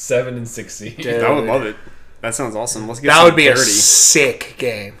Niners 7 and 6 seed? Dude. I would love it. That sounds awesome. Let's get That some would be a parity. sick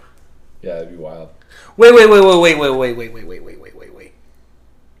game. Yeah, that'd be wild. Wait.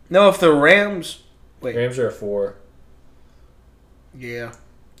 No, if the Rams... Wait. Rams are a 4. Yeah.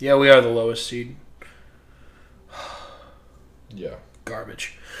 Yeah, we are the lowest seed. Yeah.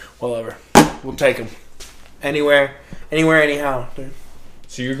 Garbage. Whatever. We'll take them. Anywhere, anyhow. Dude.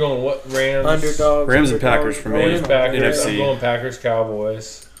 So you're going what? Rams? Underdogs. Rams and Packers for me. Rams, Packers. NFC. I'm going Packers,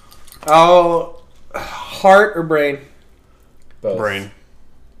 Cowboys. Oh, heart or brain? Both. Brain.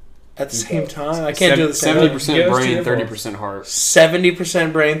 At the Do same both. time? I can't do the same. 70% Give us brain, two 30% heart.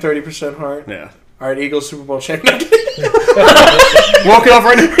 70% brain, 30% heart. Yeah. All right, Eagles Super Bowl champion. Walk it off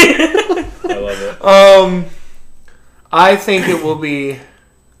right now. I love it. I think it will be...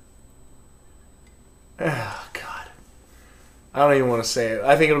 Oh, God. I don't even want to say it.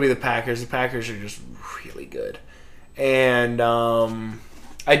 I think it'll be the Packers. The Packers are just really good. And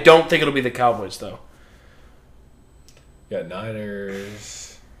I don't think it'll be the Cowboys, though. Got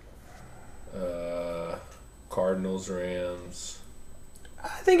Niners, Cardinals, Rams, I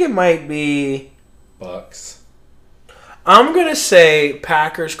think it might be... Bucks. I'm going to say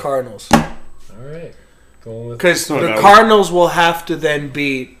Packers, Cardinals. All right. Going with Because Oh, the no. Cardinals will have to then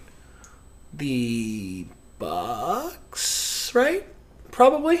beat the Bucks, right?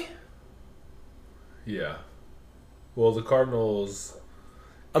 Probably. yeah. Well, the Cardinals.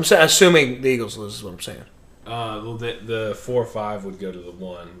 I'm assuming the Eagles lose is what I'm saying. Well, the 4-5 would go to the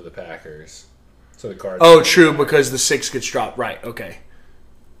 1 with the Packers. So the Cardinals. Oh, true, because the 6 gets dropped. Right, okay.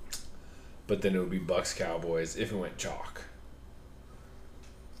 But then it would be Bucks Cowboys if it went chalk.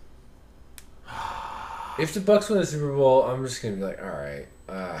 If the Bucks win the Super Bowl, I'm just gonna be like, all right.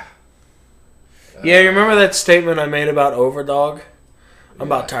 Yeah, you remember that statement I made about overdog? I'm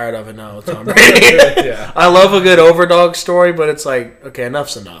about tired of it now with Tom Brady. Yeah. I love a good overdog story, but it's like, okay,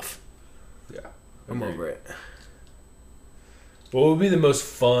 enough's enough. Yeah. I'm over it. What would be the most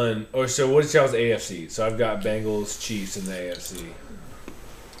fun? Or so, what is y'all's AFC? So I've got Bengals, Chiefs in the AFC,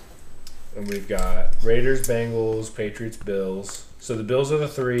 and we've got Raiders, Bengals, Patriots, Bills. So the Bills are the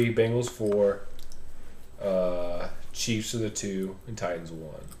 3, Bengals 4, Chiefs are the 2, and Titans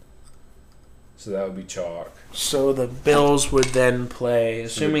 1. So that would be chalk. So the Bills would then play,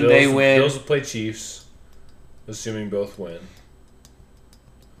 So the assuming Bills- they win. Bills will play Chiefs, assuming both win.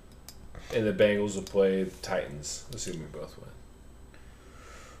 And the Bengals will play the Titans, assuming both win.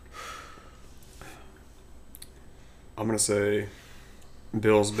 I'm going to say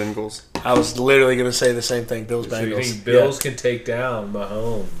Bills, Bengals. I was literally going to say the same thing. Bills, So you Bengals. think Bills can take down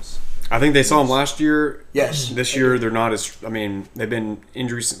Mahomes? I think they saw him last year. Yes. This year, they're not as... I mean, they've been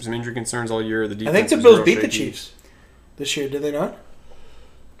some injury concerns all year. The defense I think the was Bills real beat the shaky. Chiefs this year, did they not?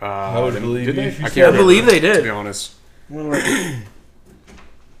 I would believe did you they? if you I said can't I remember, believe they did. To be honest.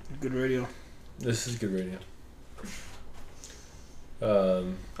 Good radio. This is good radio.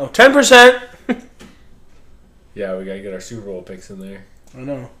 Oh, 10%. Yeah, we gotta get our Super Bowl picks in there. I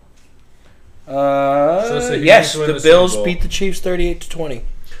know. So say who Yes, needs to win the the Super Bills Bowl? beat the Chiefs 38-20.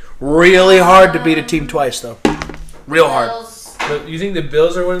 Really hard to beat a team twice, though. Real hard. Bills. But you think the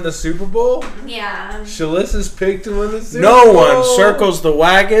Bills are winning the Super Bowl? Yeah. Shalissa's picked to win the Super No Bowl. one circles the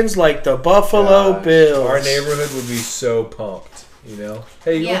wagons like the Buffalo Gosh, Bills. Our neighborhood would be so pumped. You know?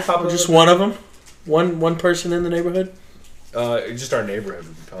 Hey, you Yeah. want to pop Just one of them? One person in the neighborhood? Just our neighborhood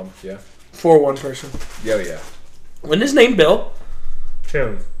would be pumped. Yeah. For one person. Yeah. Wasn't his name Bill?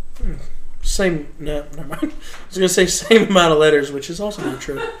 Tim. Same. No, never mind. I was gonna say same amount of letters, which is also not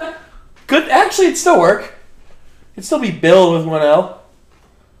true. Good. Actually, it'd still work. It'd still be Bill with one L.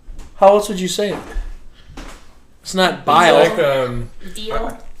 How else would you say it? It's not Bile. Like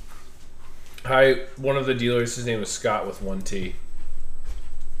Deal. one of the dealers. His name was Scott with 1 T.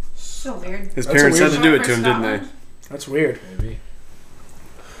 So weird. His That's parents a had weird to do it one to him, for didn't they? Scotland. That's weird. Maybe.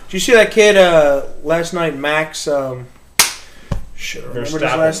 Did you see that kid last night, Max? Should have remembered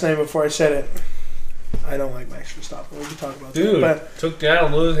his Verstappen. last name before I said it. I don't like Max Verstappen. We can talk about Dude, that. But took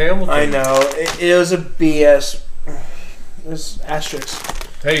down Lewis Hamilton. I know it was a BS. It's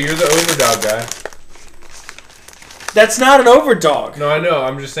asterisk. Hey, you're the overdog guy. That's not an overdog. No, I know.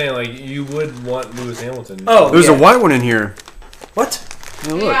 I'm just saying, like, you would want Lewis Hamilton. Oh, There's yeah. a white one in here. What?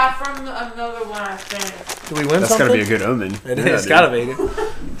 Oh, look. Yeah, from another one I think. Did we win That's something? got to be a good omen. It Yeah, is. dude. Gotta be.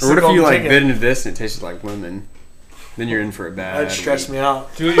 Or what if you like bit into this and it tasted like lemon? Then you're in for a bad. That'd stress week. me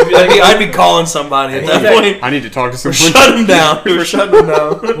out. Dude, you'd be like, I'd be calling somebody at that point. I need to talk to someone. Shut him down. We're shutting him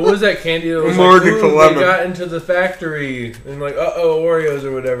down. what was that candy that was Morgan like, for ooh, lemon. they got into the factory and like, Oreos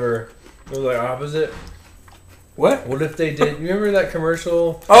or whatever. It was like opposite. What? What if they did? You remember that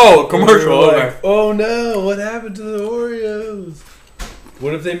commercial? Oh, where commercial. they were Okay. like, oh no! What happened to the Oreos?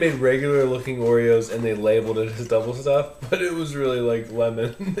 What if they made regular looking Oreos and they labeled it as double stuff, but it was really like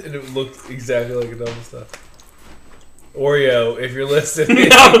lemon and it looked exactly like a double stuff? Oreo, if you're listening.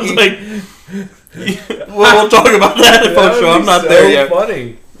 I was like, we'll talk about that if That I'm sure. would I'm be not so there yet.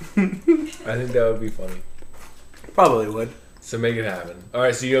 Funny. I think that would be funny. Probably would. So make it happen. All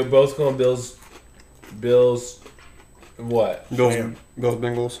right, so you're both going Bills. Bills. What? Bills, Damn. Bills,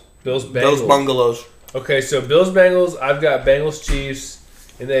 Bengals. Bills. Bengals. Those bungalows. Okay, so Bills Bengals. I've got Bengals Chiefs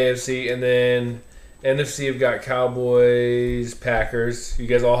in the AFC, and then NFC. I've got Cowboys Packers. You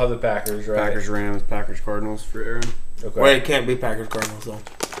guys all have the Packers, right? Packers, Rams, Packers, Cardinals for Aaron. Okay. Wait, it can't be Packers Cardinals though,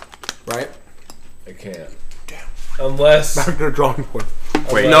 right? I can't. Damn. Unless. Back to the drawing board.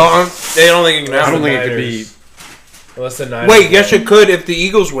 Wait. No, they don't think it can I happen. don't think it could be. Unless the Niners. Wait, yes, it could if the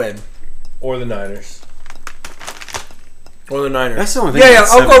Eagles win Or the Niners. or the Niners. That's the only thing. Yeah,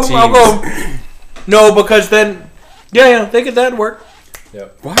 about I'll go. 17 No, because then, yeah, they could that'd work.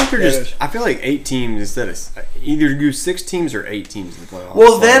 Yep. Why aren't there Yeah, it just? is. I feel like 8 teams instead of either do 6 teams or 8 teams in the playoffs.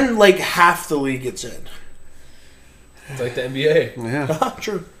 Well, Like, then like half the league gets in. It's like the NBA. yeah.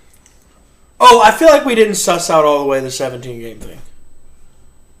 True. Oh, I feel like we didn't suss out all the way the 17 game thing.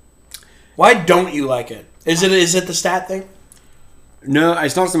 Why don't you like it? Is it the stat thing? No,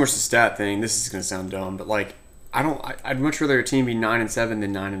 it's not so much the stat thing. This is gonna sound dumb, but like I'd much rather a team be 9-7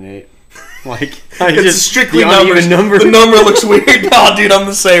 than 9-8. Like It's strictly the uneven numbers. The number looks weird. Oh, dude, I'm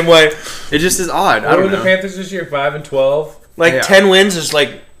the same way. It just is odd. I What were don't the know. Panthers this year? 5-12. Like Yeah. 10 wins is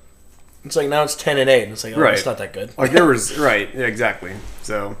like, it's like now it's 10-8. And it's like, oh, Right. it's not that good. Like there was right, yeah, exactly.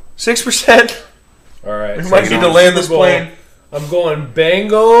 So 6%. All right. We so might need to land this Super Bowl. plane. I'm going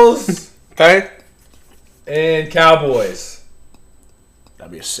Bengals Okay. and Cowboys.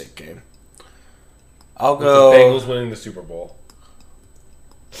 That'd be a sick game. I'll With go. the Bengals winning the Super Bowl.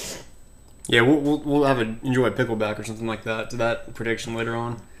 yeah, we'll have a enjoy pickleback or something like that to that prediction later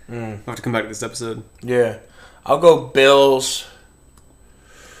on. I'll have to come back to this episode. Yeah. I'll go Bills.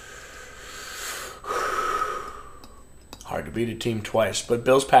 Hard to beat a team twice, but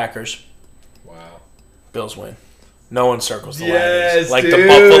Bills Packers. Wow. Bills win. No one circles the Yes, ladders like the dude.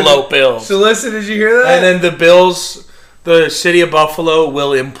 Buffalo Bills. So listen, did you hear that? And then the Bills, the city of Buffalo,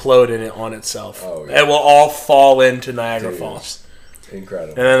 will implode in it on itself. Oh, yeah. It will all fall into Niagara Dude. Falls,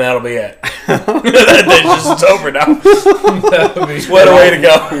 Incredible. and then that'll be it. It's over now. That would be What a way to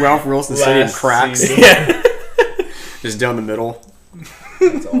go! Ralph Wilson Stadium Last cracks season. Yeah. just down the middle.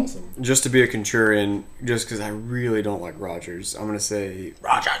 That's awesome. Just to be a contrarian, just because I really don't like Rodgers, I'm gonna say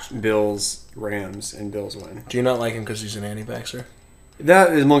Rogers. Bills, Rams, and Bills win. Do you not like him because he's an anti-vaxxer?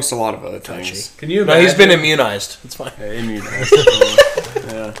 That is amongst a lot of other Touchy. things. Can you No, imagine? he's been immunized. It's fine. Yeah, immunized.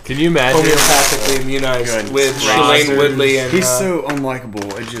 Yeah. Can you imagine? Homeopathically immunized Good. with Rodgers. Shailene Woodley and. He's so unlikable.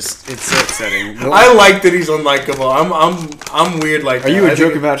 It's so upsetting. I like that he's unlikable. I'm weird like Are that. you a I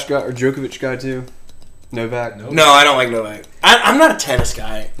think- Djokovic guy too? Novak? Nope. No, I don't like Novak. I'm not a tennis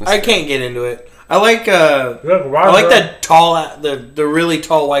guy. I can't get into it. I like Look, I like that tall, the really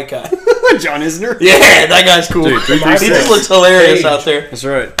tall white guy. John Isner? Yeah, that guy's cool. Dude, he 336. just looks hilarious Age. out there. That's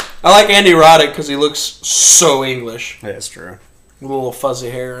right. I like Andy Roddick because he looks so English. Yeah, that's true. With a little fuzzy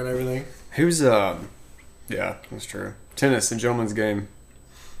hair and everything. Who's yeah, that's true. Tennis, a gentleman's game.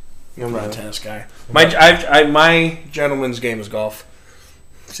 I'm not a tennis guy. My gentleman's game is golf.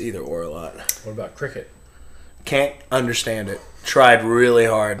 It's either or a lot. What about cricket? Can't understand it. Tried really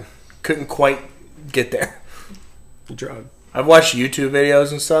hard. Couldn't quite get there. Good job. I've watched YouTube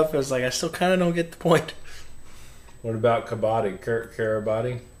videos and stuff. It's like I still kind of don't get the point. What about Kabaddi?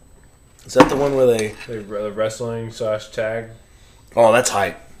 Karabati? Is that the one where they? The wrestling / tag? Oh, that's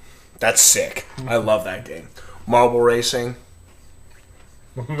hype. That's sick. I love that game. Marble racing.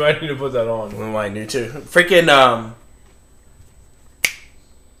 We might need to put that on. We might need to. Freaking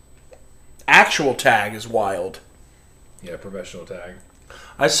actual tag is wild. Yeah, professional tag.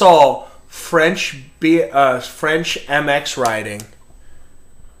 I saw French MX riding,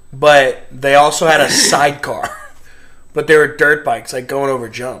 but they also had a sidecar. But they were dirt bikes, like going over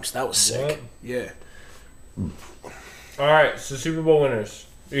jumps. That was sick. What? Yeah. All right, so Super Bowl winners.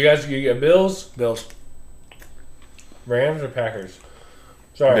 You got Bills, Bills. Rams, or Packers?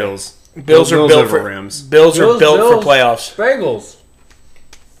 Sorry, Bills. Bills are Bills built over for Rams. Bills are Bills, built Bills. for playoffs. Bengals.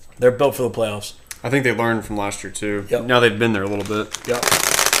 They're built for the playoffs. I think they learned from last year too. Yep. Now they've been there a little bit. Yep.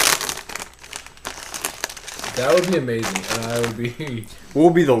 That would be amazing, and I would be. What will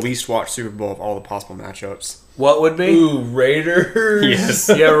be the least watched Super Bowl of all the possible matchups? What would be? Ooh, Raiders. Yes.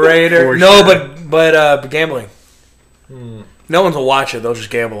 Yeah, Raider. For No, sure. but gambling. No one's will watch it. They'll just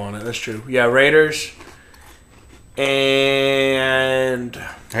gamble on it. That's true. Yeah, Raiders. And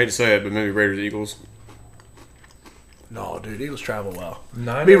I hate to say it, but maybe Raiders Eagles. no, dude, Eagles travel well.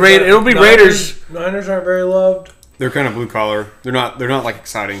 Niners It'll be Raiders. Niners aren't very loved. They're kind of blue collar. They're not like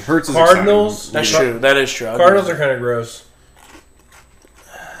exciting. Hurts is Cardinals? exciting. That's true. That is true. Cardinals are kind of gross.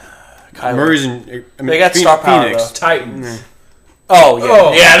 Kyler. Murray's in. I mean, They got star power, Phoenix. though. Titans. Oh yeah,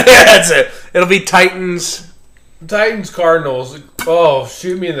 Oh. yeah, that's it. It'll be Titans. Titans, Cardinals. Oh,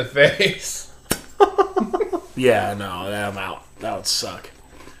 shoot me in the face. Yeah, no, I'm out. That would suck.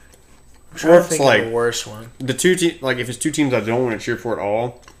 I'm Or trying to if it's think like of the worst one. the two like if it's two teams I don't want to cheer for at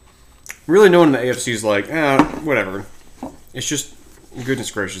all. Really, no one in the AFC is like, whatever. It's just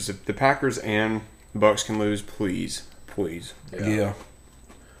goodness gracious. If the Packers and Bucks can lose, please. Yeah.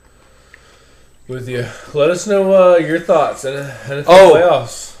 With you. Let us know your thoughts and NFL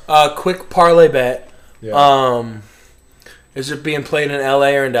playoffs. Quick parlay bet. Yeah. Is it being played in LA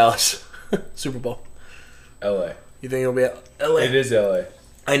or in Dallas? Super Bowl. LA. You think it'll be at LA? It is LA.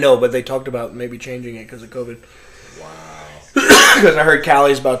 I know, but they talked about maybe changing it because of COVID. Wow. Because I heard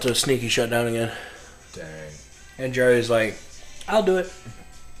Cali's about to sneaky shut down again. Dang. And Jerry's like, I'll do it.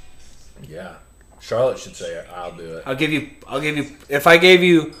 Yeah. Charlotte should say, I'll do it. I'll give you, if I gave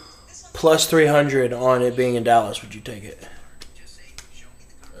you plus 300 on it being in Dallas, would you take it?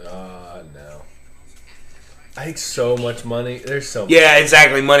 No. I think so much money. There's so much. Yeah,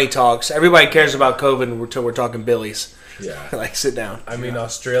 exactly. Money talks. Everybody cares about COVID until we're talking Billies. Yeah. Like, sit down. I mean,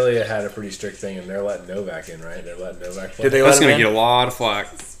 Australia had a pretty strict thing, and they're letting Novak in, right? They're letting Novak play. Did they That's let him going to in? get a lot of flack.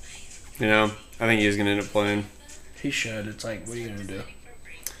 You know, I think he is going to end up playing. He should. It's like, what are you going to do?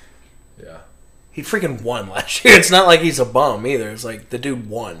 Yeah. He freaking won last year. It's not like he's a bum either. It's like the dude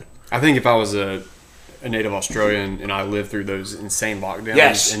won. I think if I was a native Australian and I lived through those insane lockdowns,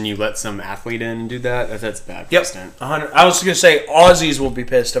 Yes. and you let some athlete in and do that's bad. Yep. precedent. 100. I was going to say Aussies will be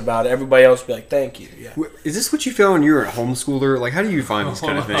pissed about it. Everybody else will be like, thank you. Yeah. Is this what you feel when you're a homeschooler? Like, how do you find these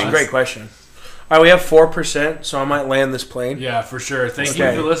kind of things? Great question. All right, we have 4%, so I might land this plane. Yeah, for sure. Thank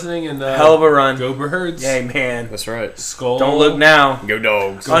Okay. you for listening. And Hell of a run. Go Birds. Yay, man. That's right. Skull. Don't look now. Go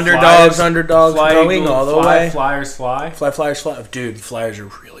Dogs. Go Underdogs, Flyers. underdogs, Fly going Eagles, all the fly, way. Flyers fly. Fly, Flyers, fly. Dude, the Flyers are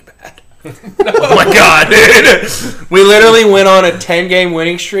really bad. Oh my god, dude. We literally went on a 10-game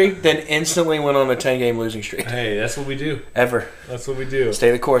winning streak, then instantly went on a 10-game losing streak. Hey, that's what we do. Ever. That's what we do.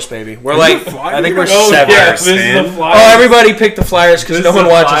 Stay the course, baby. We're like, I think we're Oh, 7. yeah, this is man. the Flyers. Oh, everybody picked the Flyers because This no is one the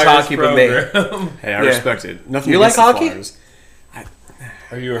watches Flyers hockey but me. program. Hey, I Yeah. respect it. Nothing You like against the hockey? Flyers.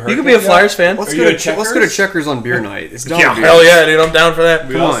 Are you a You could be a Hurricane guy? Flyers fan. Let's Are go you to a Checkers? let's go to Checkers on beer night. It's done. Yeah, dude. hell yeah, dude. I'm down for that.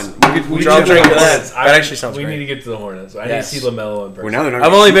 Come on. We should all drink to that. Hornets. That actually sounds We great. need to get to the Hornets. I Yes. need to see LaMelo in person. Well, now they're not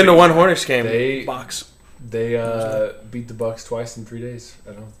I've only gonna been to shoot one it. Hornets game. They- Box. They beat the Bucks twice in 3 days.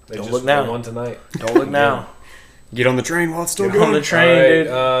 I don't. They Don't just look now. won one tonight. Don't look now. Get on the train while it's still Get going. on the train,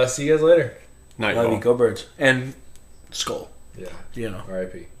 All right, dude. see you guys later. Night, Love y'all. you. Go Birds. And Skull. Yeah. You know.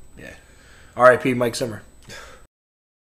 R.I.P. R.I.P. Mike Zimmer.